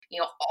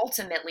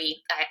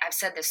ultimately, I've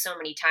said this so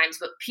many times,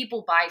 but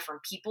people buy from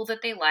people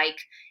that they like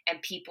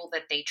and people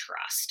that they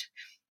trust.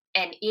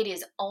 And it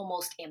is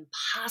almost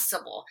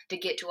impossible to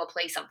get to a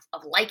place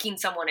of liking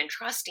someone and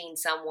trusting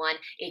someone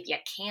if you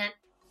can't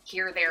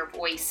hear their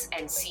voice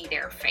and see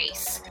their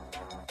face.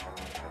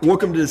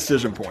 Welcome to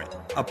Decision Point,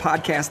 a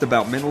podcast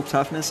about mental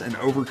toughness and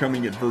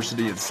overcoming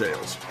adversity in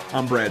sales.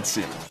 I'm Brad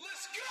C.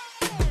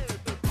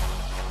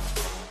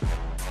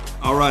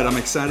 All right, I'm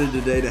excited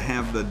today to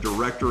have the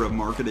Director of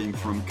Marketing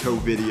from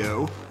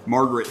Co-Video,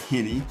 Margaret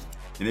Henney.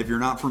 And if you're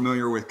not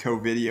familiar with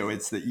Co-Video,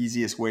 it's the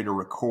easiest way to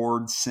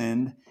record,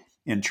 send,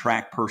 and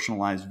track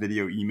personalized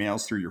video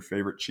emails through your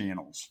favorite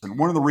channels. And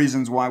one of the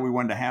reasons why we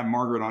wanted to have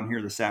Margaret on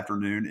here this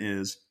afternoon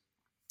is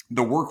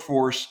the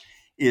workforce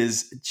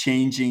is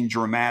changing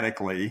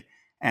dramatically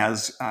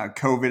as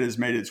COVID has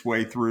made its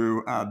way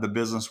through the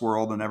business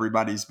world and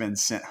everybody's been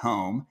sent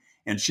home.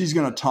 And she's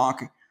going to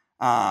talk,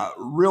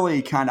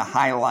 really kind of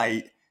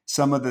highlight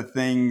some of the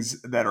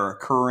things that are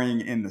occurring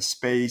in the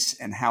space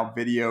and how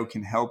video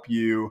can help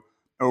you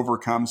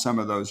overcome some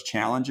of those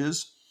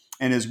challenges.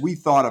 And as we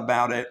thought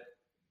about it,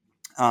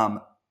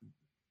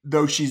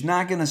 though she's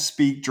not going to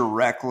speak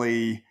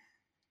directly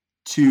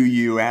to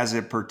you as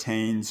it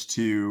pertains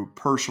to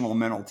personal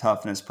mental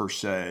toughness per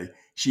se,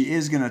 she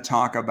is going to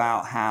talk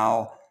about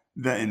how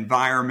the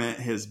environment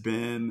has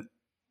been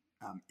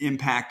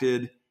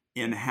impacted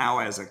and how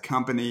as a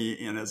company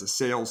and as a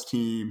sales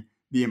team,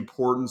 the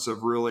importance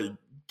of really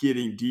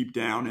getting deep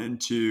down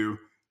into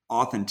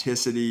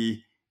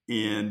authenticity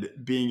and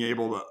being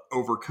able to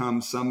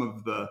overcome some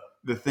of the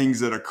things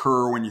that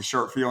occur when you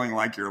start feeling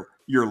like you're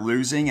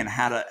losing and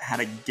how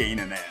to gain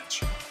an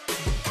edge.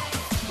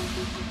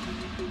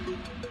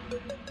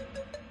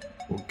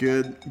 Well,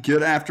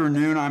 good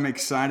afternoon. I'm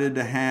excited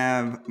to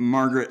have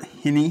Margaret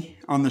Henney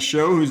on the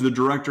show, who's the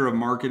Director of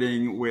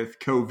Marketing with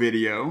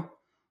Co-Video.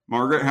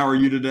 Margaret, how are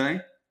you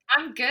today?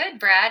 I'm good,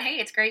 Brad. Hey,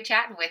 it's great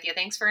chatting with you.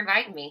 Thanks for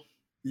inviting me.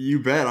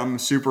 You bet. I'm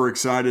super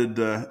excited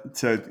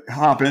to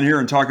hop in here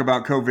and talk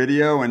about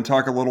Co-Video and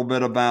talk a little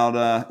bit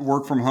about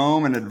work from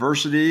home and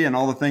adversity and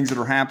all the things that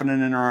are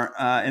happening in our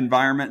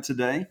environment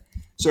today.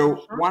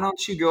 So why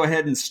don't you go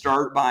ahead and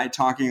start by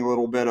talking a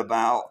little bit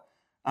about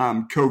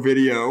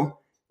Co-Video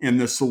and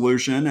the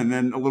solution, and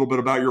then a little bit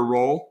about your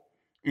role,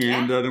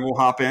 and then we'll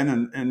hop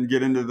in and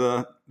get into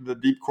the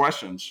deep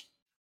questions.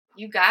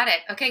 You got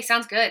it. Okay,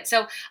 sounds good.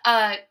 So,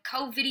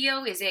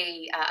 Co-Video is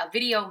a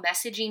video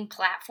messaging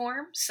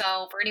platform.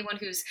 So, for anyone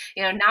who's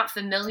not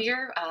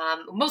familiar,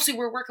 mostly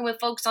we're working with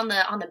folks on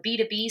the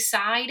B2B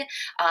side,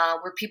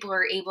 where people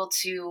are able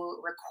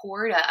to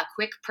record a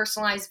quick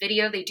personalized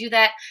video. They do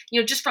that,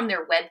 just from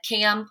their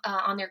webcam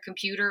on their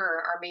computer,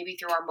 or maybe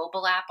through our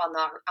mobile app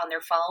on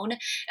their phone,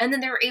 and then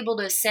they're able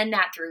to send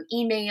that through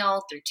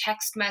email, through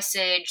text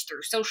message,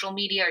 through social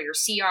media, or your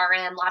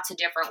CRM, lots of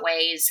different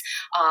ways.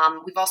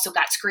 We've also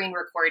got screen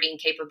recording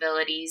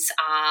capabilities,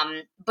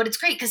 but it's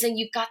great because then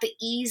you've got the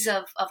ease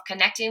of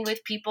connecting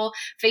with people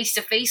face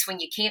to face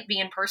when you can't be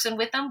in person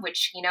with them,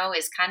 which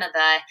is kind of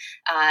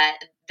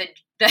the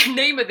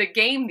name of the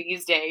game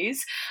these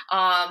days.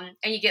 And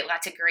you get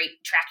lots of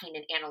great tracking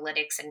and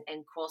analytics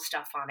and cool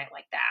stuff on it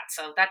like that.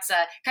 So that's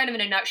kind of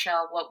in a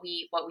nutshell what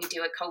we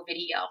do at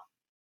Co-Video.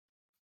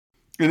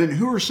 And then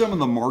who are some of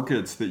the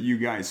markets that you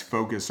guys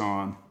focus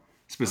on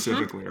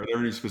specifically? Are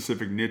there any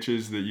specific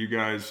niches that you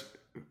guys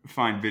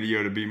find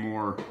video to be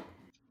more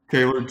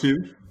tailored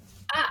to?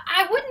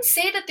 I wouldn't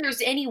say that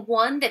there's any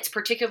one that's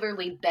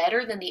particularly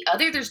better than the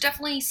other. There's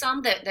definitely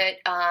some that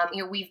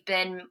we've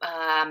been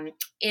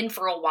in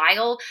for a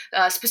while,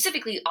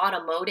 specifically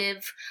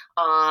automotive.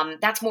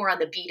 That's more on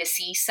the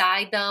B2C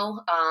side though.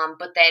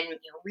 But then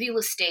real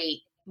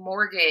estate,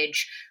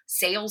 mortgage,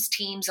 sales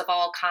teams of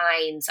all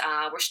kinds.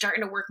 We're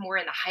starting to work more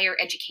in the higher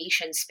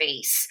education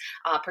space,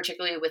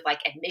 particularly with like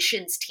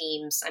admissions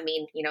teams. I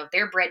mean,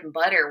 their bread and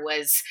butter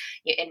was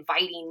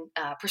inviting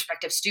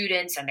prospective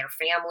students and their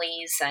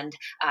families and,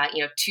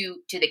 to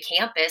the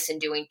campus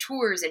and doing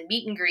tours and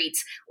meet and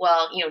greets.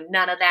 Well,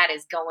 none of that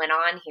is going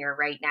on here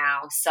right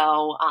now.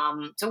 So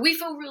we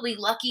feel really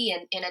lucky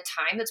in a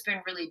time that's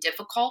been really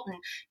difficult. And,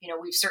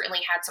 we've certainly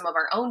had some of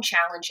our own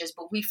challenges,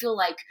 but we feel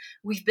like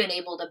we've been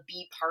able to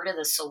be part of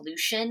the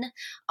solution.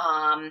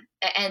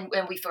 And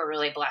we feel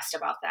really blessed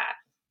about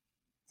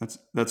that.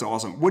 That's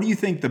awesome. What do you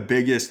think the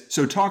biggest,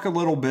 so talk a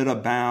little bit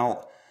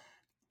about,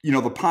 the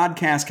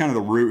podcast, kind of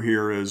the root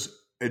here is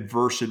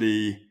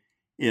adversity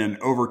in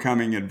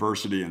overcoming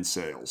adversity in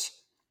sales.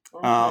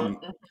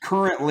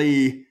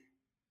 Currently,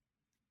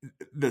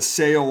 the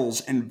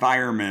sales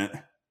environment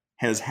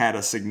has had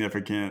a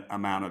significant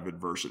amount of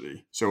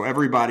adversity. So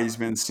everybody's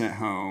been sent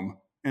home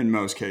in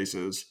most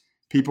cases.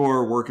 People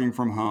are working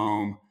from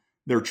home.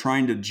 They're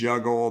trying to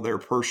juggle their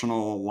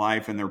personal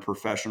life and their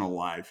professional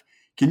life.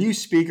 Can you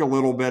speak a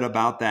little bit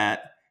about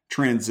that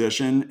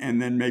transition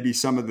and then maybe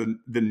some of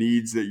the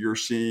needs that you're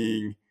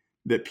seeing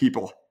that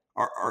people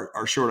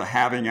are sort of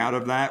having out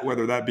of that,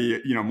 whether that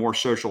be, more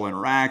social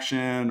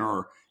interaction,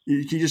 or can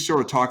you just sort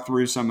of talk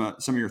through some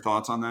of your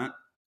thoughts on that?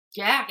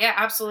 Yeah, yeah,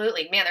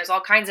 absolutely. Man, there's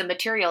all kinds of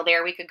material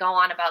there. We could go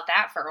on about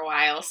that for a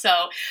while.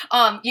 So,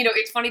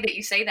 it's funny that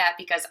you say that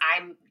because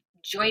I'm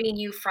joining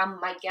you from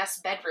my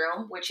guest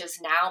bedroom, which is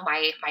now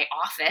my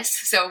office.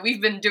 So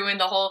we've been doing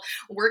the whole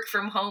work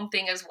from home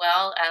thing as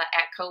well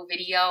at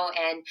Co-Video,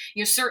 and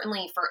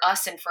certainly for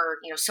us and for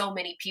so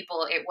many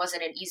people, it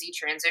wasn't an easy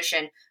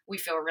transition. We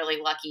feel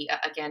really lucky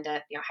again to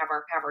have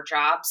our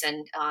jobs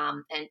and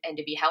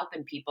to be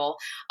helping people.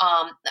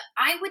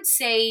 I would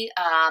say.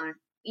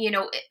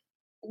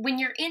 When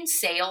you're in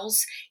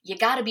sales, you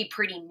got to be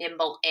pretty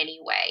nimble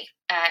anyway.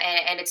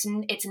 And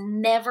it's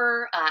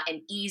never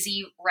an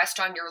easy rest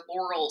on your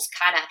laurels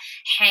kind of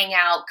hang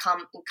out,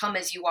 come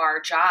as you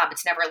are job.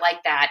 It's never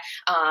like that.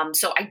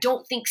 So I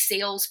don't think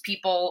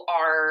salespeople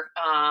are.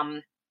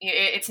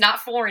 It's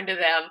not foreign to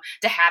them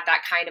to have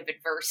that kind of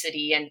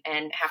adversity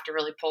and have to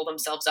really pull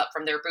themselves up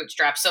from their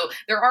bootstraps. So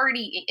they're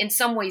already in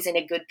some ways in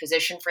a good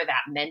position for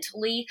that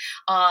mentally.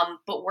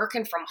 But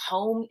working from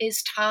home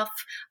is tough.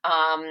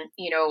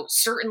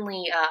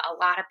 Certainly a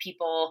lot of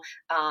people,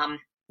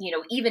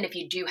 even if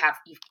you do have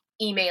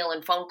email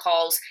and phone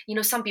calls,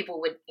 some people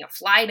would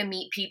fly to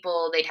meet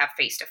people. They'd have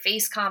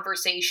face-to-face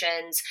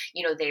conversations.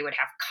 They would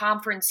have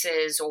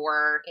conferences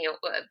or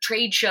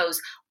trade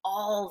shows.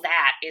 All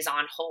that is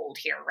on hold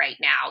here right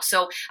now.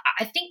 So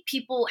I think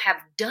people have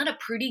done a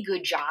pretty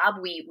good job.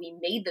 We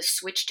made the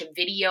switch to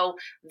video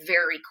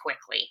very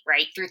quickly,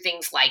 right? Through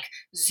things like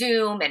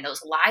Zoom and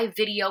those live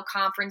video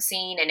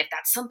conferencing. And if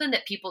that's something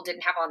that people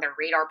didn't have on their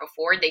radar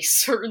before, they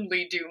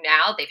certainly do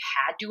now. They've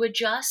had to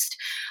adjust.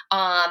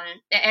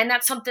 And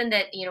that's something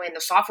that, in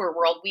the software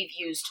world, we've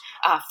used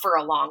for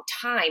a long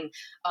time.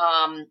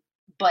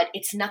 But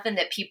it's nothing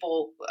that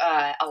people,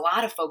 a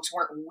lot of folks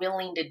weren't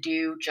willing to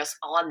do just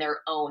on their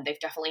own. They've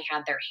definitely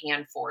had their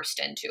hand forced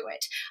into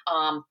it.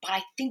 But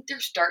I think they're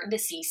starting to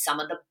see some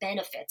of the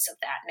benefits of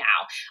that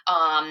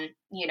now.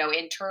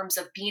 In terms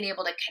of being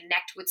able to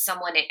connect with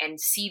someone and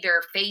see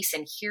their face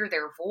and hear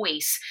their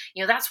voice,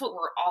 that's what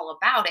we're all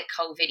about at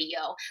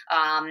Co-Video.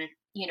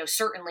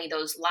 Certainly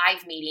those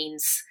live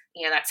meetings,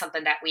 that's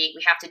something that we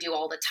have to do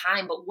all the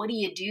time. But what do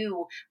you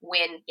do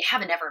when you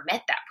haven't ever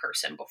met that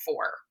person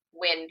before?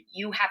 When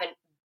you haven't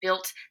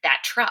built that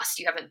trust,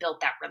 you haven't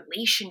built that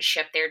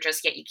relationship there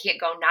just yet. You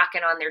can't go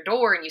knocking on their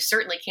door, and you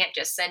certainly can't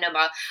just send them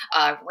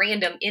a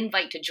random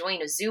invite to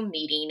join a Zoom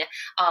meeting.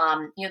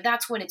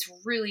 That's when it's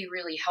really,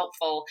 really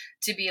helpful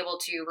to be able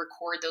to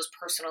record those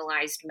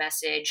personalized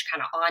message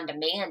kind of on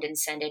demand and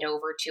send it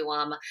over to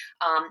them.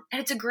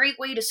 And it's a great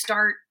way to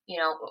start,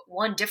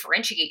 one,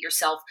 differentiate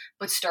yourself,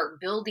 but start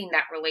building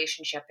that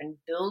relationship and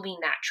building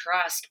that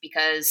trust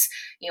because,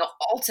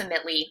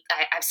 ultimately,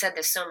 I've said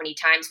this so many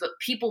times, but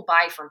people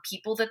buy from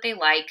people that they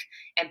like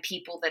and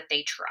people that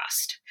they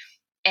trust.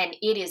 And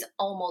it is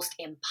almost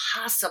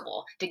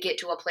impossible to get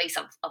to a place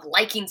of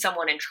liking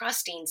someone and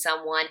trusting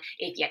someone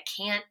if you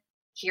can't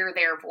hear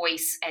their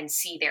voice and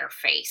see their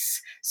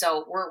face.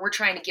 So we're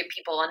trying to give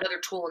people another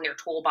tool in their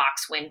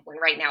toolbox when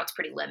right now it's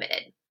pretty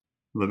limited.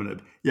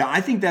 Limited. Yeah, I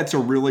think that's a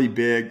really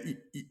big,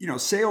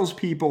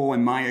 salespeople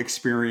in my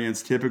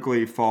experience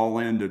typically fall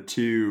into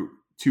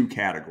two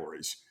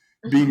categories.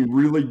 Mhm. Being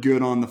really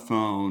good on the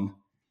phone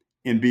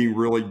and being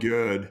really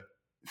good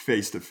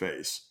face to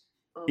face.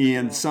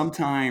 And Mhm.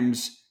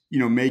 sometimes,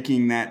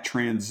 making that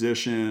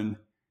transition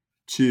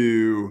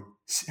to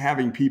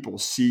having people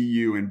see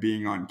you and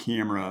being on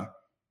camera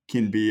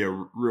can be a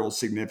real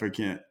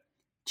significant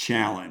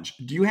challenge.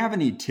 Do you have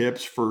any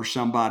tips for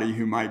somebody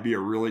who might be a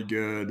really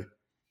good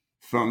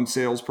phone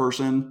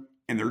salesperson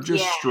and they're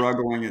just Yeah.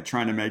 struggling at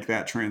trying to make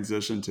that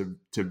transition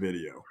to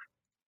video?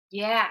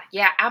 Yeah,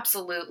 yeah,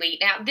 absolutely.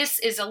 Now, this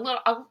is a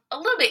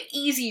little bit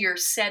easier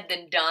said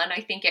than done,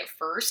 I think, at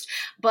first.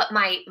 But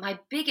my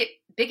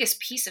biggest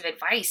piece of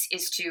advice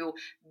is to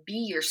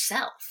be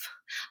yourself.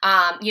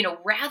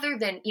 Rather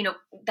than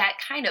that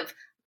kind of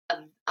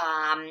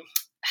um,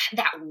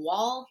 that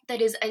wall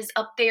that is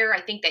up there.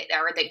 I think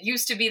that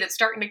used to be that's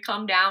starting to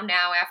come down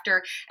now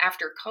after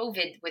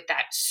COVID with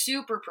that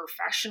super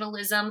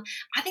professionalism.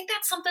 I think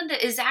that's something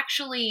that is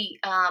actually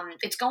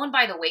it's going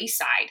by the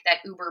wayside. That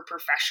uber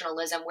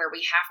professionalism where we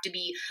have to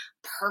be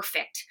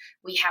perfect,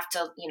 we have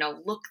to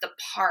look the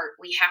part,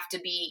 we have to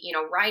be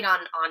right on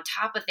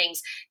top of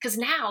things because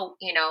now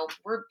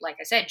we're, like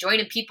I said,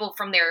 joining people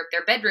from their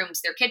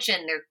bedrooms, their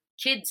kitchen, their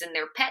kids and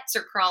their pets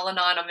are crawling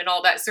on them and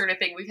all that sort of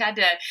thing. We've had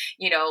to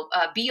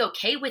be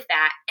okay with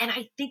that. And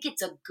I think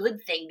it's a good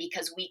thing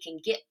because we can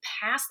get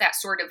past that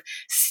sort of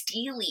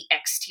steely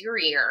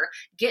exterior,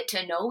 get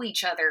to know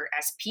each other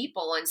as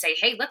people and say,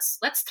 hey, let's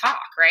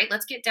talk, right?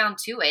 Let's get down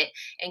to it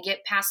and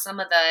get past some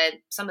of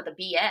the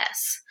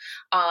BS.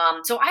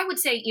 So I would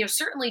say,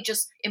 certainly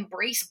just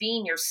embrace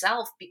being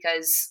yourself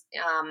because,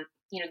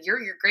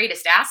 you're your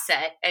greatest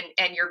asset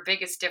and your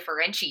biggest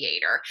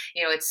differentiator.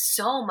 It's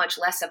so much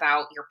less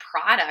about your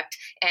product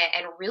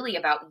and really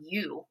about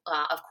you.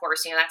 Of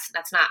course,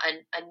 that's not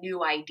a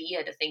new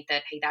idea to think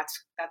that, hey,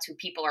 that's who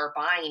people are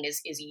buying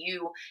is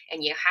you,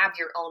 and you have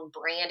your own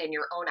brand and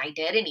your own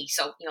identity.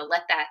 So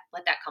let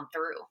that come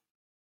through.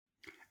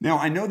 Now,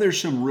 I know there's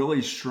some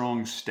really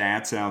strong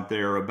stats out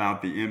there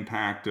about the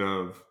impact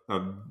of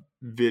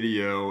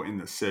video in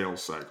the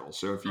sales cycle.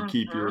 So if you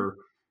keep Hmm. your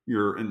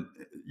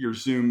your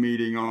Zoom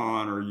meeting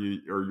on, or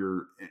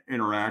you're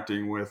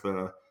interacting with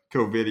a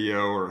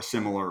co-video or a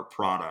similar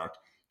product,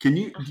 can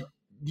you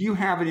do you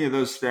have any of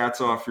those stats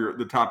off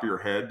the top of your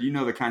head? Do you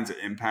know the kinds of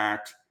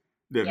impact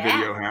that Yeah.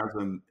 video has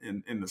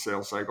in the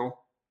sales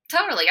cycle?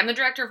 Totally. I'm the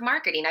director of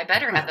marketing. I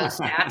better have those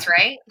stats,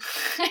 right?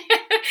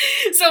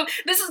 So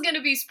this is going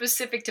to be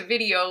specific to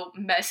video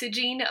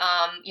messaging.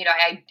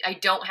 I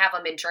don't have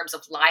them in terms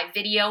of live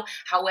video.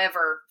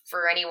 However,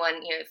 for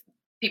anyone,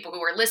 people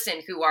who are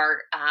listening who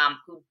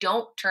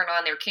don't turn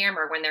on their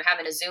camera when they're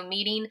having a Zoom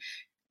meeting,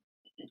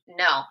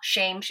 no,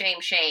 shame, shame,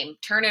 shame.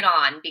 Turn it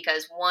on,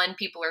 because one,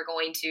 people are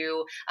going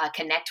to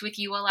connect with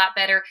you a lot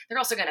better. They're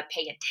also going to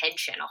pay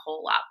attention a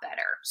whole lot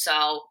better.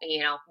 So,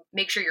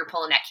 make sure you're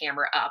pulling that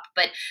camera up.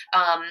 But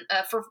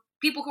for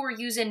people who are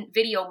using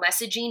video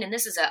messaging, and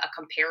this is a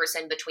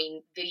comparison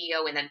between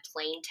video and then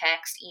plain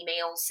text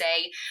emails,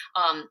 say,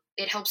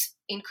 it helps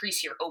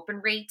increase your open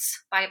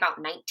rates by about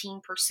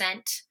 19%.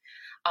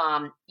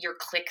 Your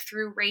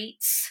click-through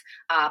rates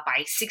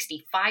by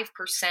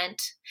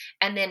 65%,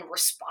 and then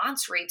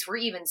response rates we're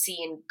even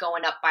seeing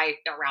going up by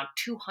around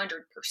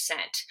 200%.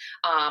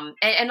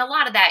 And a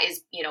lot of that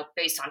is,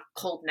 based on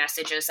cold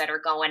messages that are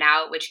going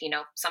out, which,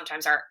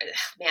 sometimes are,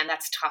 man,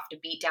 that's tough to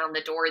beat down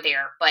the door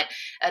there. But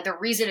the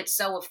reason it's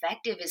so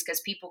effective is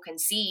because people can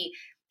see,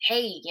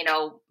 hey,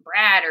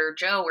 Brad or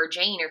Joe or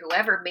Jane or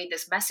whoever made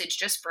this message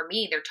just for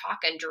me. They're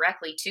talking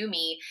directly to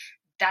me.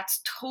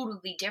 That's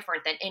totally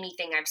different than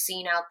anything I've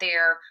seen out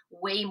there,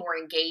 way more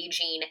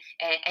engaging.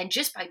 And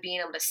just by being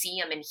able to see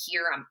them and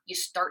hear them, you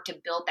start to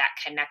build that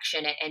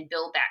connection and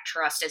build that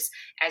trust.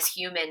 As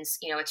humans,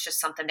 it's just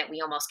something that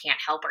we almost can't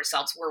help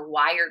ourselves. We're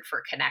wired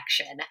for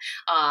connection.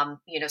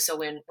 So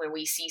when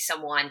we see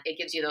someone, it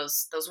gives you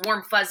those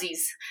warm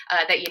fuzzies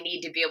that you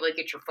need to be able to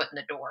get your foot in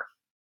the door.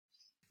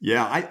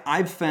 Yeah,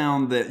 I've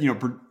found that,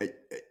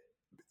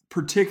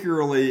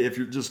 particularly if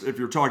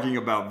you're talking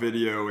about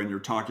video and you're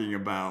talking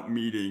about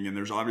meeting, and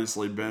there's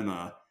obviously been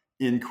a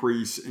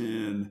increase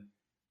in,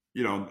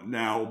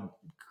 now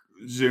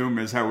Zoom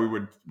is how we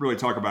would really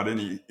talk about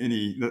any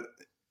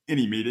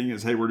meeting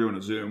is, hey, we're doing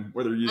a Zoom,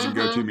 whether you're using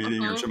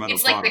GoToMeeting or some other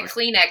It's like the product.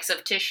 Kleenex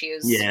of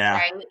tissues, Yeah,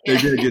 right? they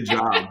did a good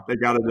job. They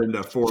got it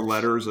into four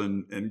letters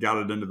and got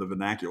it into the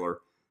vernacular.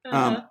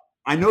 Uh-huh.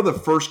 I know the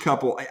first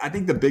couple, I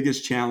think the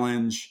biggest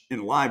challenge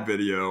in live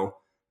video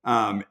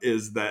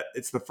is that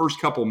it's the first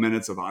couple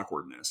minutes of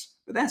awkwardness.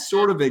 But that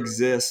sort of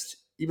exists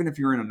even if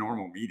you're in a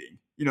normal meeting.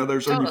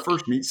 There's when you Totally.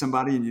 first meet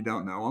somebody and you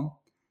don't know them,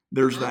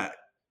 there's Mhm. that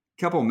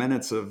couple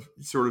minutes of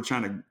sort of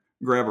trying to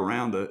grab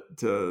around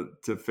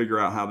to figure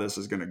out how this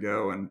is going to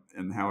go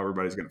and how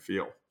everybody's going to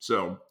feel.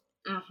 So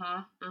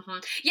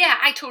Yeah,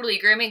 I totally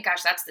agree. I mean,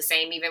 gosh, that's the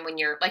same even when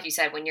you're, like you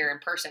said, when you're in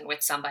person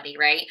with somebody,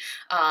 right?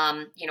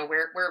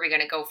 Where are we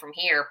going to go from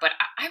here? But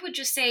I would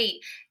just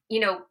say, you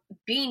know,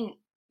 being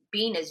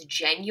being as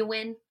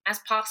genuine as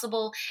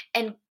possible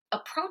and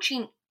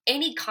approaching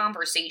any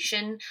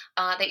conversation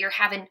that you're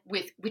having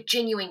with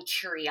genuine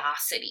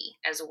curiosity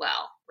as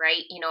well,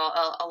 right?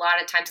 A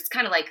lot of times it's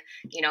kind of like,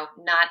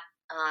 not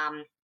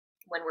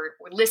when we're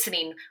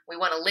listening, we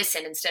want to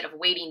listen instead of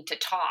waiting to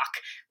talk.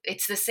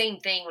 It's the same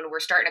thing when we're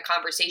starting a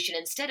conversation.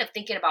 Instead of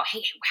thinking about,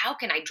 hey, how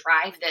can I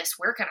drive this?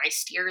 Where can I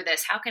steer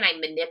this? How can I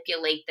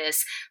manipulate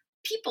this?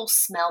 People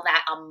smell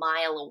that a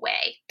mile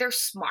away. They're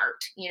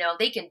smart.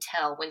 They can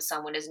tell when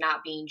someone is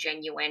not being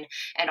genuine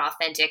and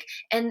authentic.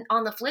 And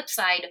on the flip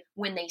side,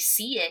 when they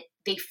see it,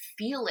 they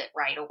feel it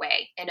right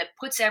away. And it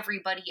puts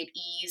everybody at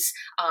ease.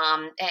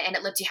 And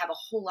it lets you have a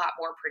whole lot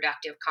more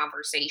productive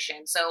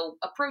conversation. So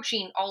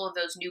approaching all of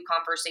those new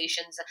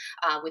conversations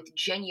with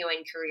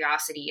genuine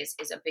curiosity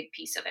is a big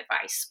piece of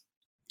advice.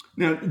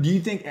 now, do you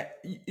think,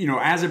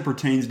 as it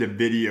pertains to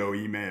video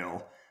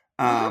email,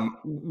 Mhm.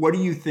 what do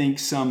you think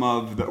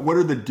what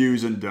are the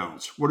do's and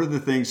don'ts? What are the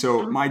things?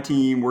 So my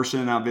team, we're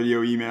sending out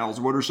video emails.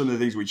 What are some of the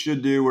things we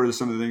should do? What are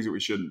some of the things that we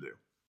shouldn't do?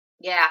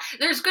 Yeah,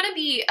 there's going to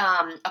be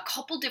a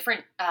couple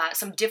different,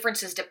 some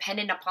differences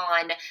depending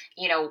upon,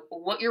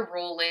 what your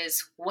role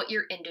is, what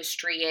your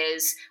industry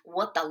is,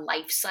 what the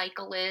life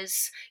cycle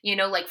is.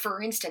 Like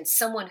for instance,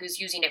 someone who's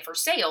using it for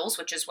sales,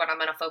 which is what I'm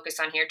going to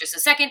focus on here in just a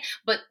second,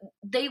 but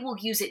they will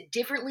use it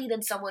differently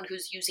than someone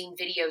who's using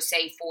video,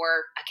 say,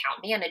 for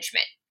account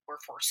management or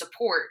for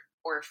support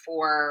or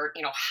for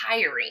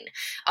hiring.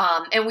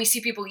 And we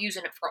see people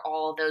using it for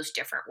all those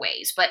different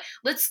ways. But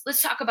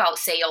let's talk about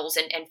sales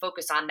and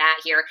focus on that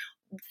here.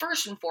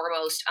 First and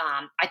foremost,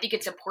 I think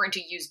it's important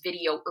to use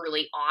video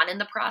early on in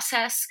the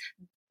process.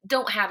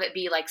 Don't have it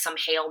be like some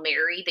Hail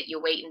Mary that you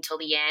wait until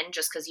the end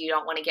just because you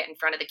don't want to get in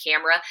front of the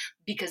camera,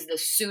 because the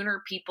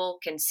sooner people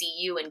can see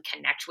you and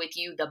connect with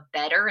you, the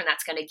better. And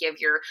that's going to give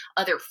your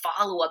other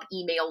follow-up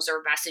emails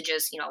or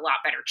messages, a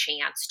lot better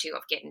chance too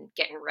of getting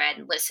read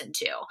and listened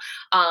to.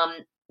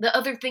 The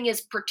other thing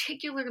is,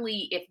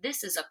 particularly if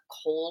this is a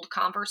cold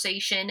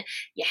conversation,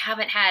 you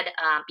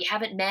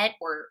haven't met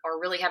or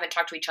really haven't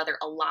talked to each other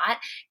a lot,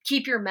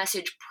 keep your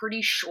message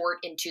pretty short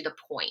and to the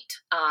point.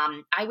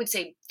 I would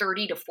say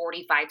 30 to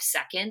 45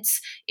 seconds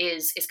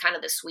is kind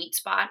of the sweet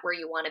spot where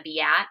you want to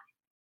be at.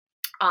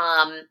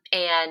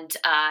 And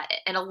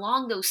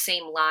along those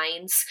same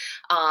lines,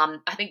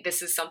 I think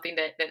this is something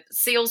that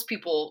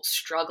salespeople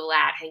struggle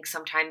at. I think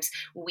sometimes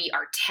we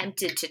are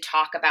tempted to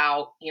talk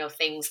about,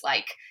 things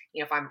like,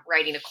 if I'm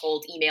writing a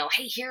cold email,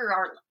 hey, here are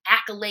our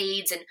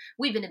accolades, and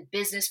we've been in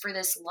business for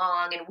this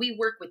long, and we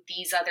work with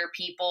these other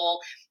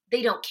people.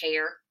 They don't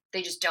care.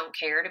 They just don't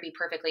care, to be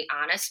perfectly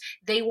honest.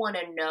 They want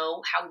to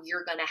know how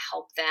you're going to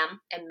help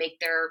them and make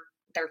their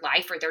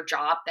life or their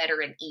job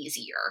better and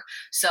easier.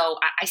 So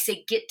I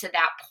say get to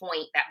that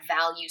point, that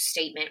value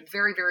statement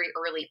very, very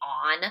early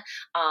on,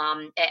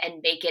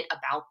 and make it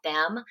about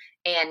them,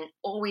 and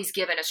always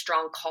given a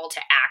strong call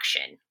to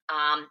action.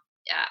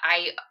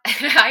 I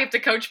I have to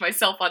coach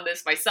myself on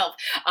this myself,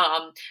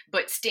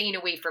 but staying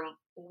away from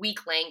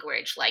weak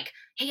language like,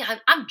 "Hey,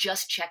 I'm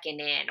just checking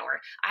in," or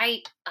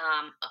I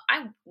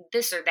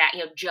this or that.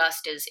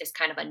 Just is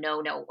kind of a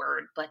no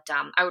word, but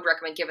I would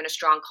recommend giving a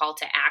strong call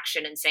to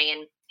action and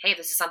saying, "Hey,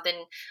 this is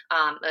something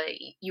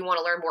you want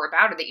to learn more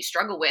about or that you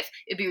struggle with.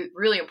 It'd be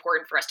really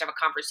important for us to have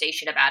a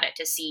conversation about it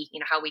to see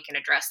how we can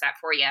address that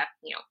for you,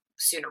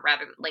 sooner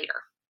rather than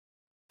later."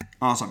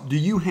 Awesome. Do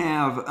you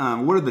have,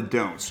 what are the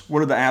don'ts?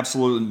 What are the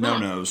absolute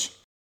no-nos?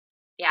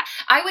 Yeah,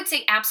 I would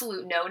say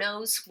absolute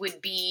no-nos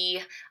would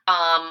be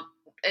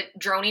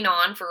droning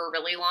on for a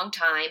really long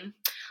time.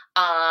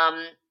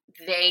 Um,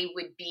 they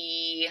would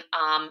be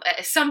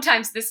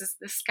sometimes this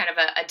is kind of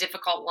a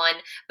difficult one,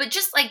 but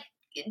just like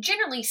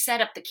generally set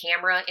up the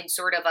camera in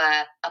sort of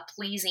a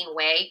pleasing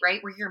way,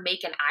 right? Where you're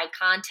making eye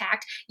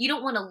contact. You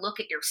don't want to look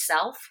at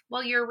yourself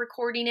while you're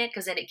recording it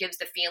because then it gives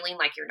the feeling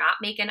like you're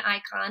not making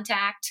eye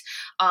contact.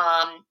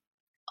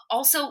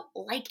 Also,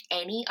 like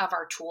any of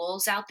our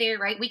tools out there,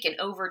 right? We can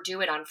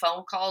overdo it on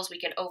phone calls. We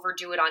can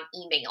overdo it on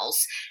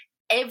emails.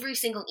 Every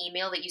single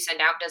email that you send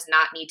out does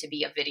not need to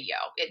be a video.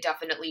 It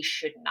definitely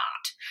should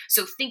not.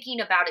 So thinking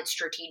about it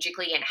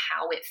strategically and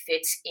how it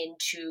fits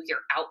into your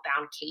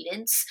outbound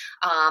cadence,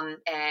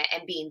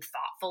 and being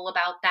thoughtful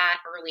about that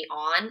early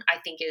on, I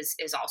think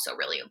is also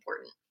really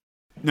important.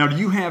 Now, do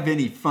you have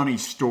any funny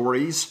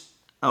stories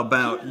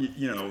about,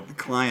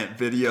 client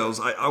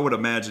videos? I would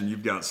imagine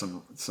you've got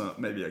some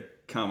maybe a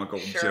comical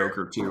joke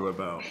Sure. or two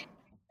about.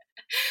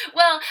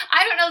 Well,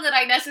 I don't know that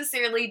I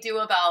necessarily do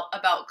about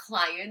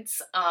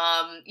clients.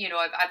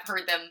 I've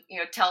heard them,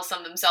 tell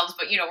some themselves,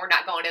 but we're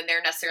not going in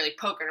there necessarily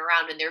poking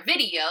around in their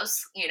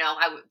videos.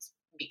 I would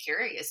be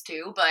curious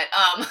to, but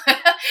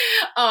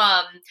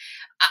I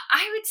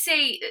would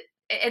say,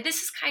 and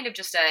this is kind of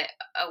just a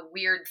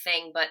weird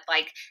thing, but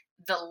like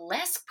the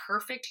less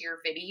perfect your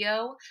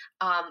video,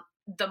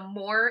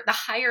 the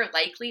higher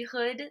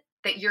likelihood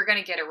that you're going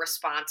to get a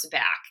response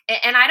back.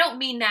 And I don't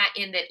mean that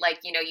in that, like,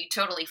 you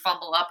totally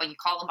fumble up and you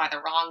call them by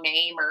the wrong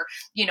name or,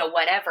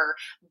 whatever.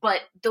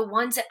 But the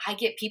ones that I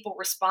get people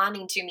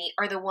responding to me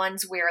are the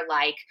ones where,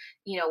 like,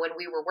 when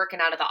we were working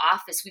out of the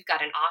office, we've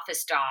got an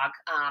office dog.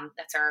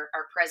 That's our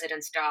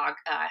president's dog,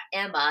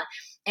 Emma.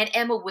 And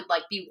Emma would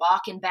like be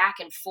walking back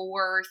and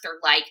forth or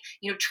like,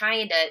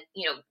 trying to,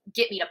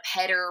 get me to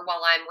pet her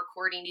while I'm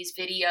recording these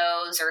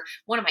videos, or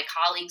one of my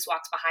colleagues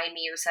walks behind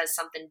me or says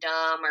something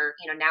dumb, or,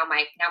 now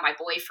my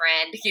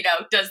boyfriend,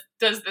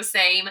 does the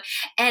same.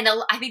 And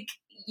I think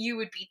you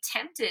would be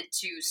tempted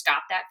to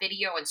stop that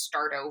video and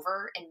start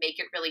over and make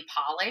it really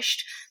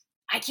polished.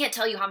 I can't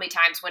tell you how many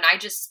times when I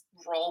just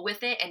roll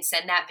with it and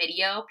send that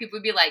video, people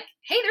would be like,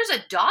 "Hey, there's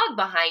a dog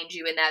behind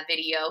you in that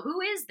video. Who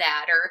is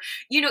that?" Or,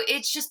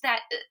 it's just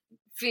that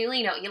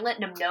feeling of you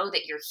letting them know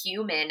that you're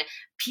human.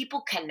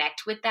 People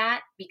connect with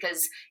that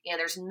because,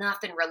 there's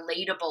nothing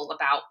relatable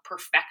about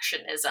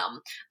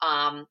perfectionism.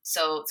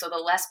 So the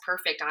less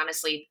perfect,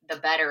 honestly, the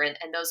better. And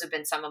those have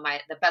been some of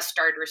the best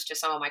starters to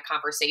some of my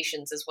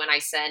conversations is when I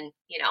send,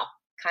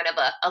 kind of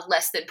a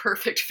less than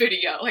perfect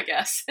video, I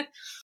guess.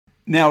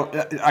 Now,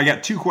 I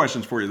got two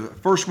questions for you. The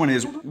first one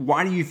is,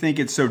 why do you think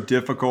it's so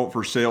difficult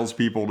for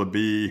salespeople to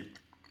be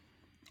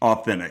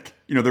authentic?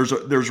 There's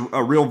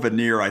a real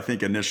veneer, I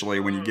think, initially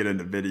when you get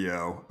into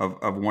video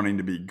of wanting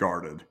to be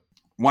guarded.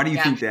 Why do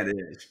you think that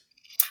is?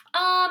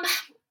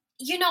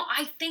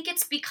 I think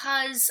it's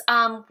because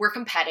we're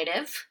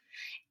competitive,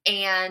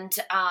 and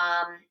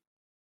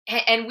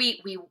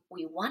we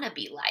want to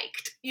be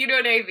liked. You know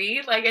what I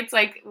mean? Like, it's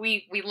like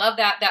we love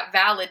that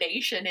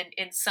validation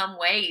in some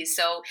ways.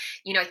 So,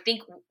 I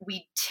think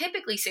we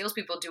typically,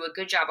 salespeople do a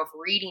good job of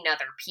reading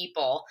other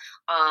people,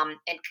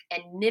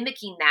 and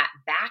mimicking that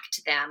back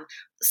to them.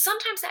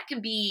 Sometimes that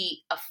can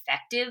be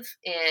effective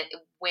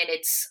when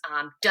it's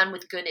done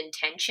with good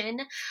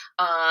intention.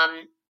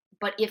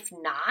 But if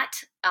not,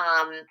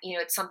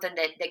 it's something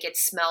that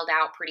gets smelled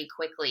out pretty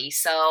quickly.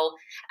 So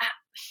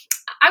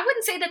I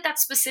wouldn't say that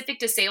that's specific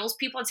to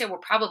salespeople. I'd say we're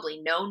probably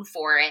known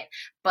for it,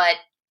 but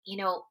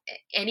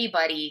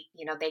anybody,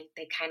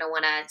 they kind of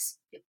want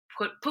to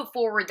put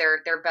forward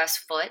their best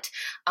foot.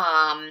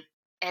 Um,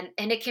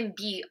 and it can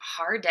be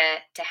hard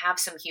to have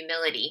some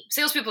humility.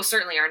 Salespeople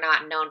certainly are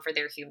not known for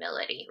their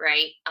humility,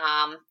 right?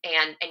 And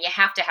you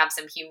have to have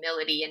some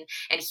humility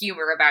and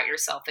humor about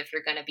yourself if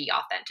you're going to be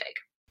authentic.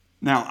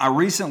 Now, I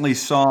recently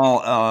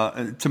saw,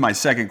 to my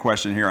second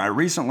question here, I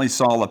recently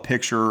saw a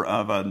picture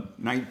of a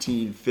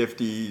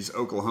 1950s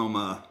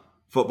Oklahoma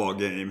football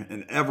game,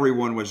 and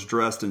everyone was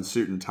dressed in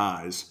suit and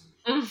ties.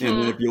 And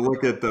then Hmm. if you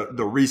look at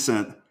the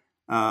recent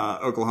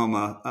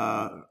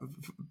Oklahoma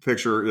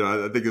picture,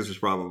 I think this was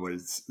probably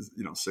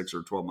 6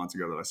 or 12 months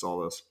ago that I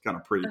saw this, kind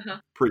of Uh-huh.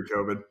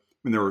 pre-COVID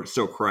when there were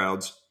still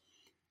crowds.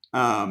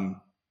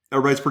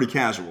 Everybody's pretty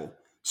casual.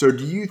 So,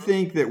 do you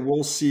think that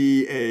we'll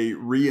see a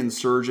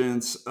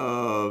reinsurgence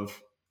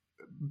of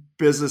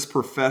business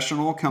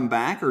professional come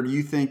back, or do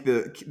you think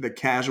that the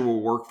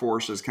casual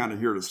workforce is kind of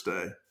here to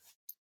stay?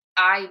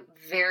 I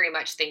very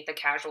much think the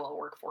casual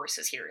workforce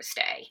is here to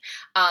stay.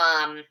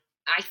 I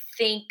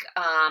think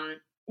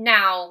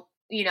now,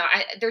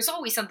 there's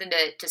always something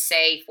to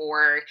say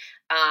for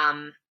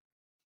um,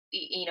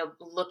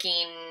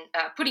 looking,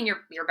 putting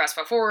your best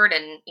foot forward,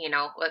 and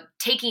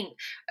taking,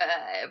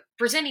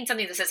 presenting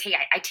something that says, hey,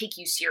 I take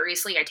you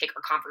seriously, I take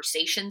our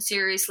conversation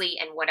seriously,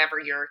 and whatever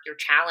your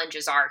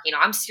challenges are,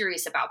 I'm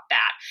serious about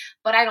that,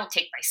 but I don't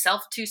take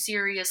myself too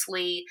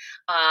seriously.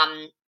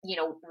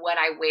 What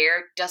I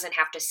wear doesn't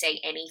have to say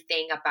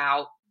anything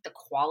about the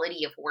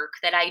quality of work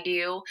that I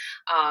do.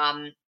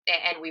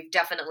 And we've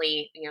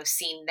definitely,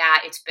 seen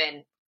that. It's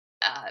been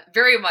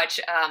very much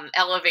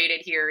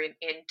elevated here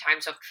in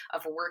times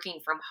of working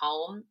from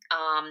home.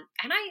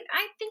 And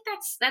I think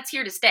that's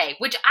here to stay,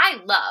 which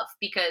I love,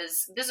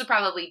 because this is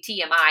probably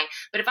TMI,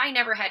 but if I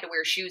never had to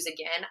wear shoes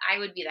again, I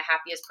would be the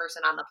happiest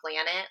person on the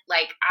planet.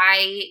 Like,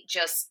 I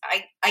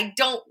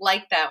don't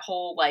like that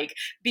whole, like,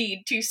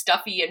 being too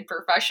stuffy and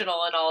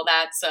professional and all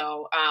that.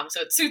 So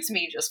it suits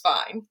me just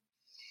fine.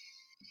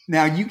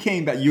 Now, you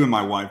came back, you and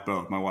my wife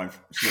both. My wife,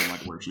 she doesn't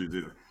like to wear shoes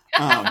either.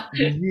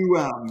 You,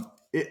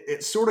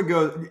 it sort of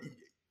goes.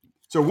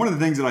 So one of the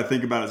things that I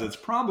think about is it's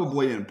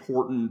probably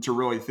important to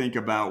really think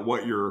about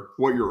what your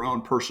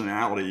own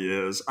personality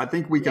is. I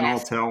think we can all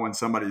Yes. tell when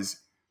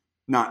somebody's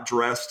not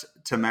dressed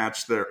to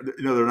match they're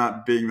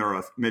not being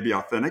their maybe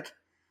authentic.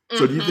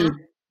 So do you Hmm. think,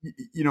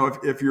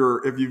 if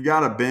you've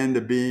got a bend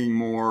to being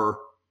more,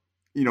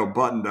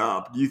 buttoned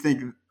up, do you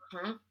think,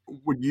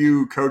 would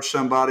you coach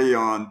somebody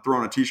on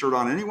throwing a t-shirt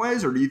on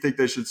anyways, or do you think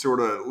they should sort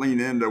of lean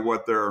into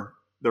what their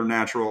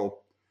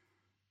natural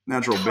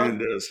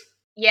bend is?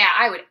 Yeah,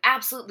 I would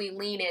absolutely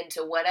lean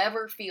into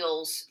whatever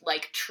feels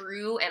like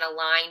true and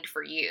aligned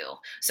for you.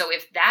 So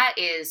if that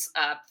is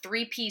a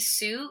three-piece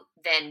suit,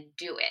 then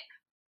do it.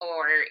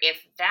 Or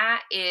if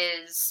that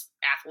is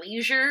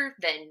athleisure,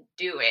 then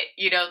do it.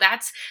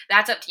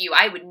 That's up to you.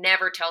 I would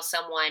never tell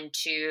someone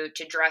to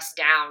dress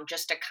down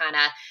just to kind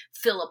of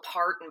fill a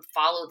part and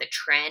follow the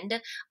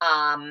trend.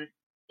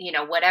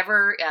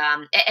 Whatever.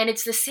 And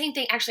it's the same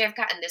thing. Actually, I've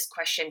gotten this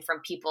question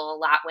from people a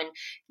lot when,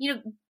 you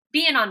know,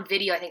 being on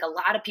video, I think a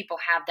lot of people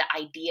have the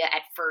idea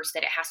at first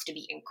that it has to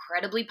be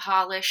incredibly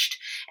polished.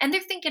 And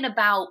they're thinking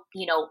about,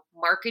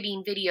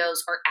 marketing videos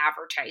or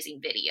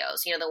advertising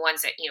videos, the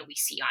ones that, we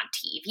see on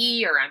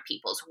TV or on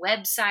people's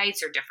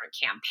websites or different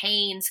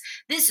campaigns.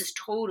 This is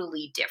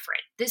totally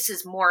different. This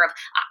is more of,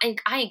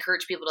 I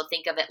encourage people to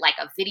think of it like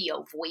a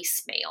video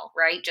voicemail,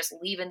 right? Just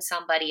leaving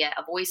somebody a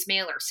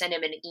voicemail or send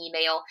them an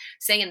email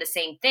saying the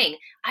same thing.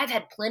 I've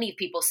had plenty of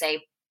people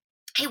say,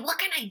 hey, what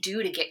can I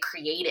do to get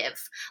creative?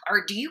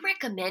 Or do you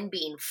recommend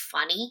being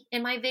funny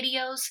in my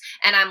videos?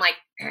 And I'm like,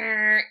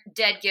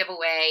 dead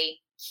giveaway.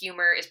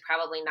 Humor is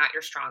probably not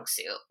your strong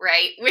suit,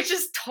 right? Which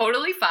is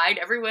totally fine.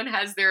 Everyone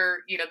has their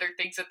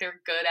things that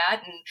they're good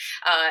at,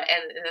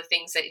 and the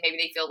things that maybe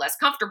they feel less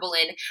comfortable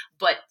in.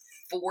 But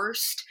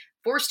forced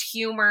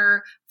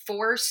humor,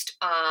 forced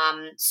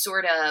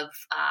sort of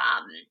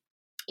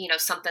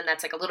something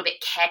that's like a little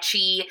bit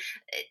catchy.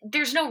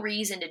 There's no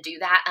reason to do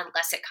that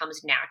unless it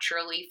comes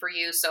naturally for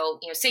you. So,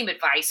 same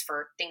advice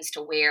for things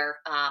to wear.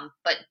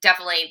 But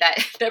definitely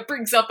that that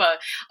brings up a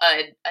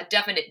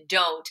definite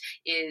don't,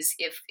 is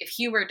if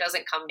humor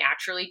doesn't come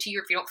naturally to you,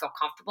 if you don't feel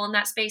comfortable in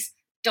that space,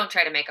 don't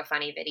try to make a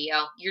funny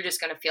video. You're just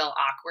going to feel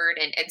awkward,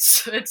 and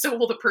so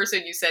will the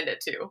person you send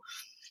it to.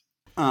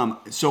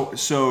 So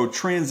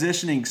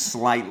transitioning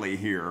slightly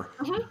here,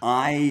 Mhm.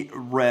 I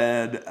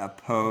read a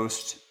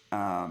post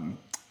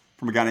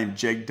from a guy named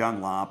Jake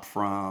Dunlop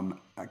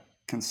from a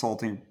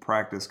consulting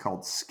practice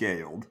called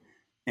Scaled,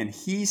 and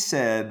he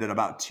said that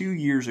about 2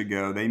 years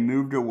ago they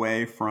moved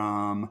away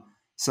from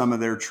some of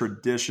their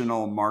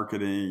traditional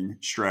marketing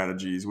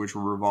strategies, which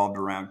were revolved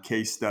around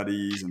case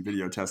studies and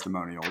video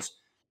testimonials,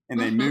 and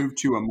they Mhm. moved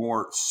to a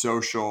more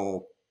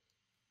social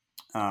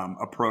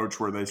approach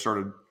where they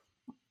started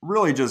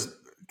really just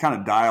kind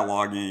of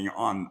dialoguing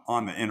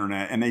on the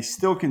internet, and they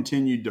still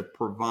continued to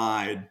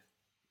provide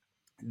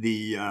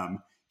the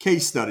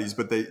case studies,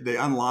 but they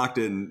unlocked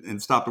it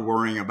and stopped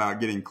worrying about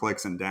getting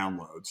clicks and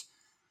downloads.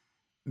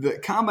 the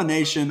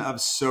combination of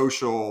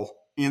social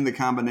and the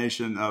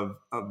combination of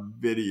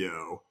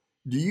video,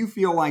 do you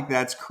feel like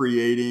that's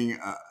creating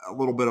a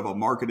little bit of a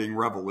marketing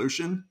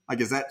revolution? Like,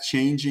 is that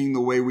changing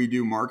the way we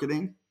do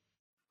marketing?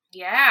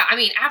 Yeah, I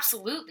mean,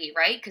 absolutely,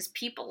 right? Because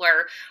people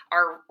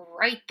are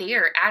right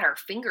there at our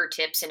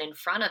fingertips and in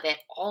front of it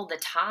all the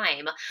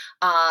time.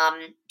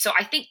 So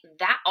I think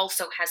that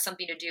also has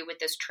something to do with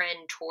this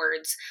trend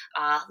towards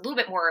a little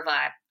bit more of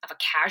a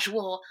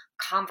casual,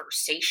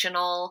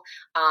 conversational,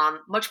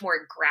 much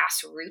more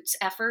grassroots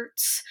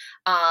efforts,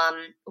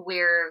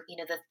 where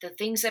the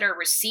things that are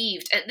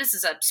received. This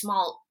is a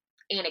small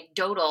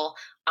anecdotal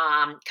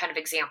kind of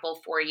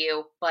example for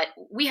you, but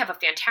we have a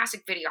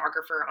fantastic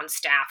videographer on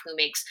staff who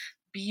makes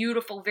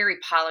beautiful, very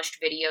polished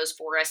videos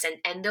for us,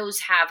 and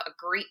those have a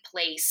great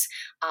place,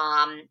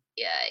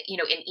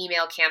 in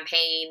email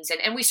campaigns,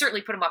 and we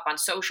certainly put them up on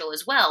social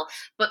as well.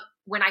 But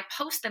when I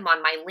post them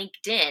on my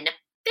LinkedIn,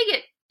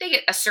 they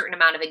get a certain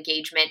amount of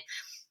engagement.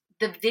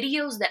 The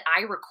videos that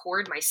I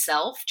record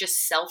myself,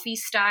 just selfie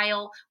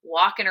style,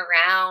 walking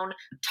around,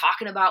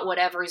 talking about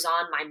whatever's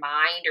on my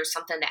mind or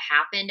something that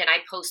happened, and I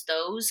post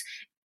those,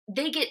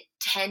 they get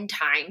 10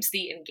 times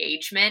the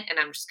engagement. And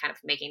I'm just kind of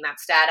making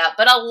that stat up,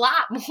 but a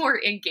lot more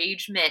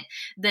engagement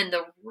than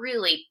the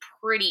really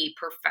pretty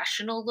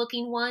professional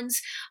looking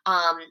ones.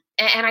 And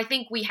I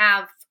think we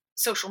have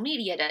social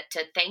media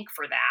to thank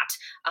for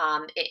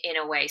that, in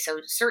a way.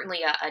 So certainly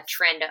a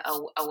trend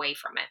away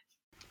from it.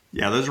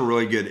 Yeah, those are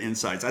really good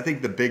insights. I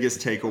think the biggest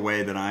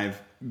takeaway that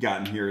I've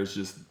gotten here is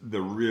just the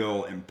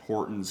real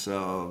importance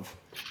of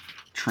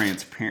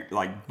transparent,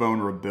 like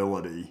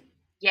vulnerability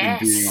in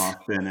being Yes.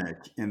 authentic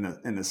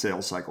in the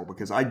sales cycle,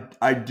 because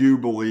I do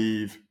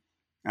believe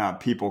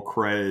people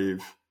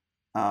crave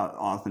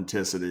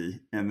authenticity,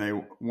 and they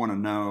want to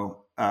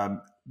know,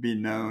 be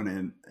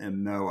known,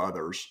 and know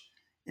others.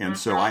 And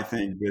so Hmm. I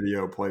think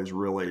video plays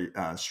really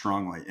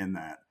strongly in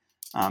that.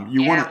 Yeah.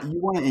 You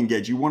want to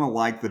engage, you want to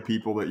like the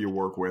people that you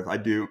work with. I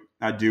do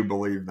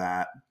believe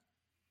that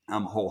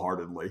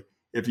wholeheartedly.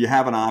 If you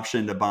have an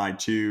option to buy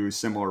two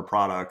similar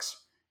products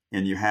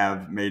and you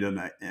have made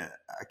a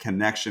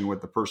connection with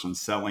the person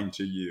selling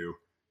to you,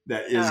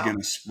 that is Oh. going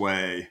to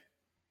sway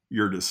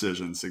your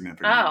decision Oh,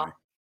 significantly.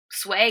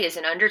 sway is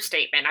an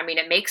understatement. I mean,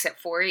 it makes it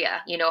for you.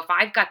 If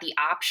I've got the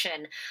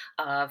option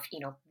of,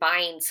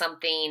 buying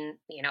something,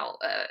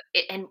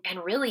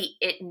 and really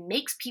it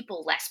makes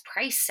people less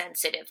price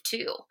sensitive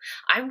too.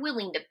 I'm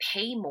willing to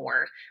pay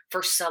more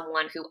for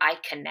someone who I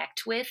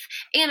connect with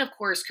and of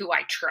course who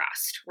I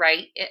trust,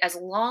 right? As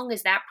long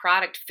as that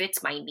product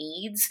fits my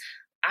needs,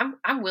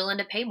 I'm willing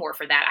to pay more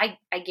for that.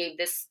 I gave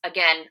this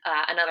again,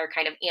 another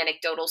kind of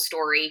anecdotal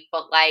story,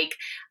 but like,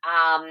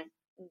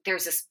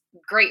 there's this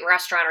great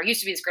restaurant, or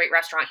used to be this great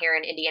restaurant here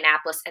in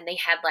Indianapolis, and they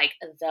had like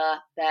the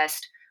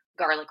best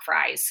garlic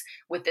fries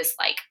with this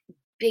like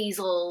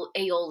basil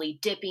aioli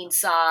dipping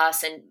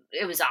sauce, and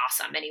it was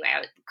awesome. Anyway,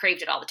 I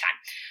craved it all the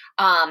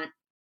time.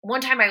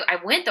 One time I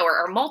went though,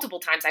 or multiple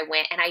times I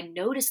went, and I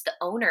noticed the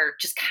owner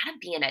just kind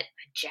of being a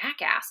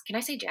jackass. Can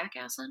I say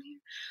jackass on here?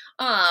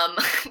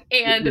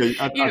 And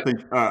Yeah, you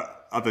know,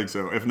 I think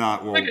so. If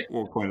not, okay,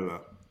 we'll clean it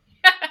up.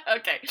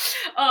 okay,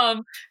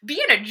 um,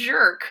 being a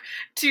jerk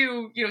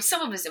to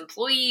some of his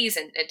employees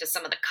and to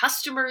some of the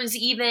customers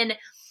even.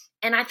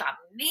 And I thought,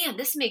 man,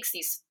 this makes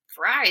these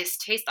fries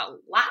taste a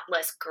lot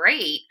less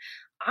great.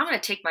 I'm going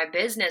to take my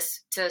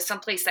business to some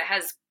place that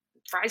has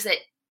fries that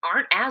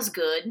aren't as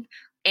good,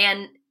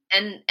 and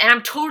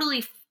I'm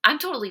totally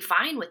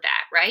fine with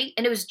that, right?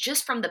 And it was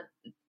just from the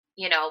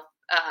you know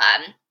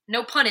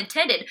no pun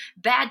intended,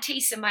 bad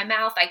taste in my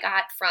mouth I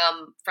got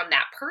from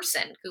that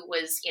person who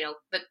was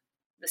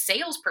the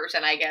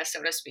salesperson, I guess,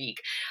 so to speak.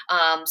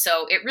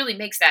 So it really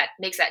makes that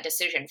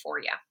decision for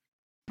you.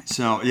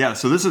 So yeah,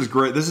 so this is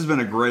great. This has been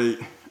a great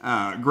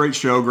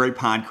show, great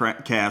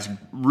podcast,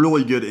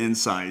 really good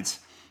insights.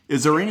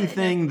 Is there Good.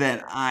 anything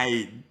that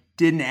I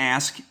didn't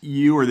ask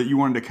you or that you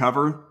wanted to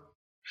cover?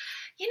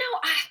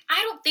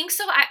 I don't think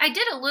so. I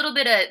did a little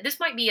bit of this.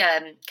 Might be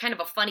a kind of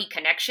a funny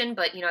connection,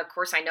 but of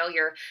course, I know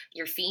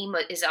your theme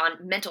is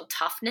on mental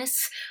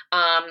toughness,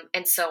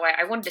 and so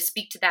I wanted to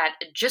speak to that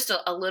just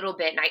a little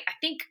bit. And I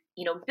think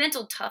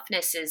mental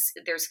toughness is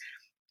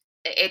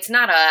it's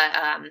not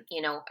a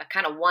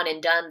kind of one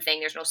and done thing.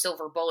 There's no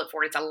silver bullet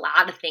for it. It's a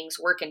lot of things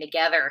working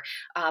together.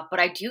 But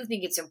I do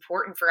think it's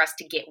important for us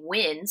to get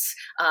wins.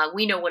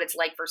 We know what it's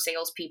like for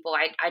salespeople.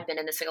 I'd been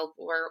in the sales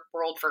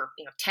world for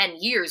 10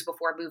 years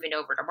before moving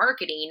over to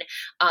marketing.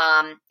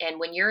 And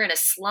when you're in a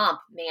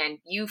slump, man,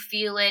 you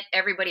feel it.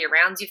 Everybody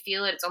around you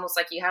feel it. It's almost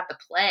like you have the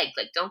plague.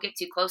 Like, don't get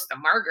too close to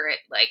Margaret.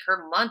 Like,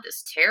 her month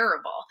is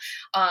terrible.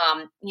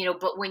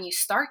 But when you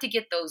start to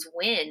get those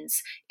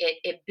wins,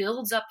 it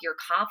builds up your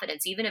confidence,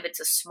 even if it's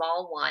a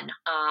small one.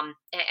 And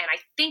I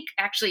think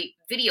actually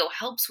video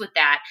helps with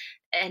that,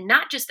 and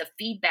not just the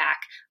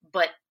feedback,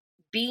 but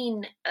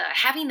being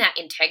having that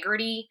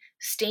integrity,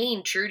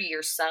 staying true to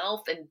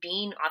yourself, and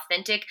being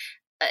authentic.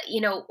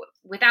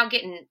 Without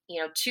getting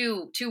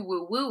too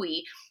woo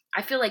wooey.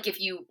 I feel like if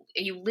you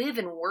live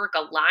and work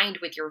aligned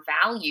with your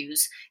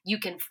values, you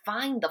can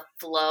find the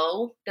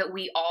flow that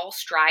we all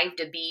strive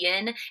to be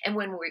in. And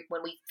when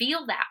we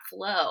feel that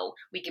flow,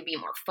 we can be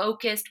more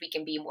focused, we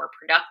can be more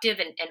productive,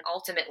 and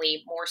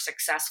ultimately more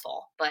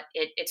successful. But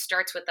it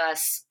starts with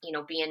us,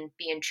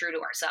 being true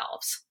to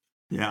ourselves.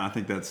 Yeah, I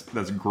think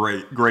that's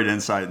great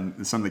insight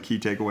and some of the key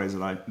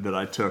takeaways that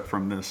I took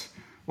from this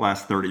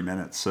last 30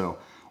 minutes. So,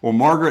 well,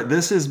 Margaret,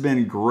 this has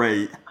been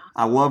great.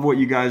 I love what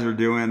you guys are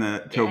doing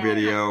at Yeah.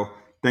 CoVideo.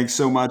 Thanks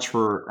so much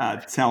for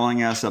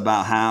telling us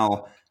about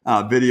how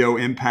video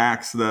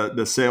impacts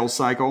the sales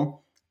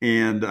cycle,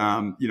 and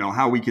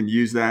how we can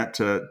use that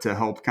to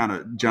help kind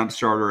of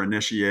jumpstart or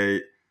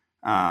initiate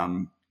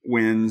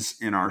wins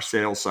in our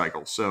sales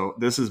cycle. So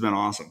this has been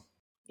awesome.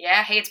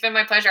 Yeah, hey, it's been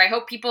my pleasure. I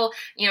hope people,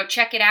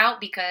 check it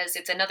out because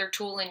it's another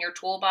tool in your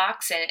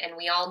toolbox, and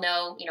we all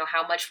know,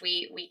 how much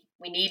we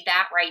need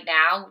that right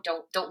now.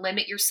 Don't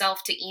limit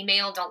yourself to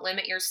email. Don't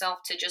limit yourself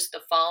to just the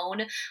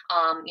phone.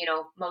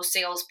 Most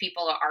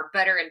salespeople are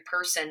better in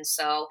person.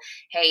 So,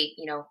 hey,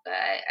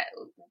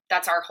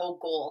 that's our whole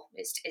goal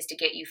is to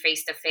get you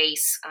face to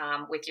face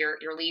with your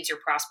leads, your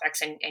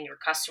prospects, and your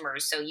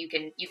customers, so you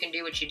can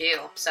do what you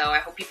do. So I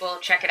hope people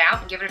check it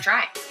out and give it a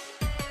try.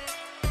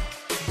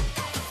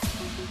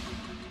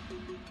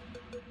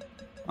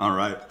 All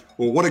right.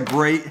 Well, what a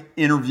great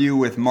interview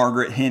with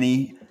Margaret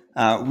Henney.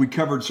 We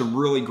covered some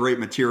really great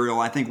material.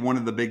 I think one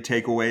of the big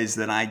takeaways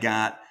that I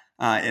got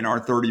in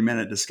our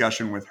 30-minute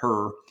discussion with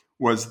her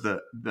was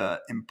the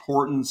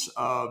importance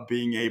of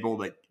being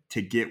able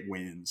to get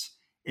wins.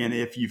 And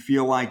if you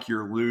feel like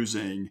you're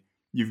losing,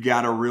 you've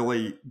got to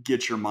really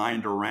get your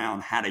mind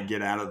around how to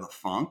get out of the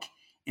funk.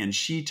 And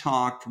she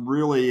talked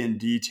really in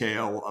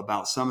detail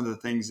about some of the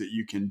things that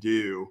you can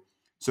do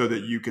so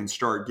that you can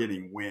start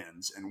getting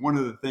wins. And one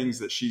of the things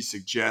that she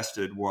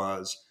suggested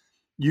was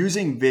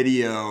using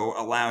video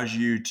allows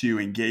you to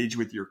engage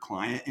with your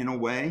client in a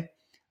way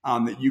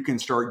that you can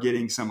start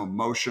getting some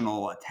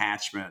emotional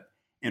attachment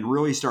and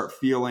really start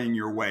feeling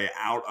your way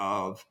out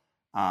of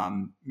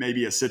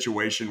maybe a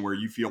situation where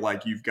you feel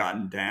like you've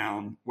gotten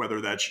down,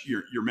 whether that's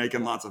you're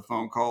making lots of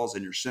phone calls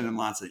and you're sending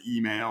lots of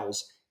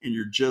emails and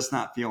you're just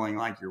not feeling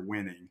like you're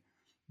winning.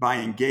 By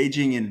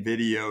engaging in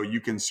video, you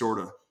can sort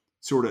of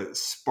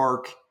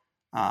spark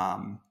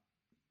um,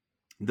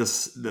 the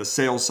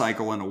sales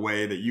cycle in a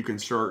way that you can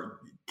start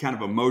kind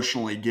of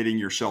emotionally getting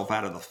yourself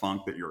out of the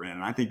funk that you're in.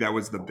 And I think that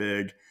was the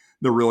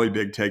really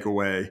big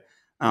takeaway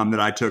that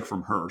I took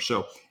from her.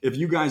 So if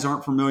you guys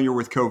aren't familiar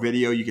with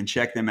CoVideo, you can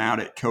check them out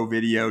at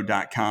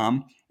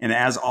covideo.com. And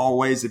as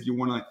always, if you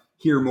want to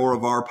hear more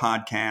of our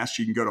podcast,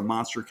 you can go to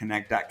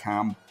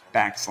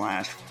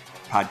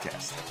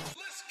monsterconnect.com/podcast.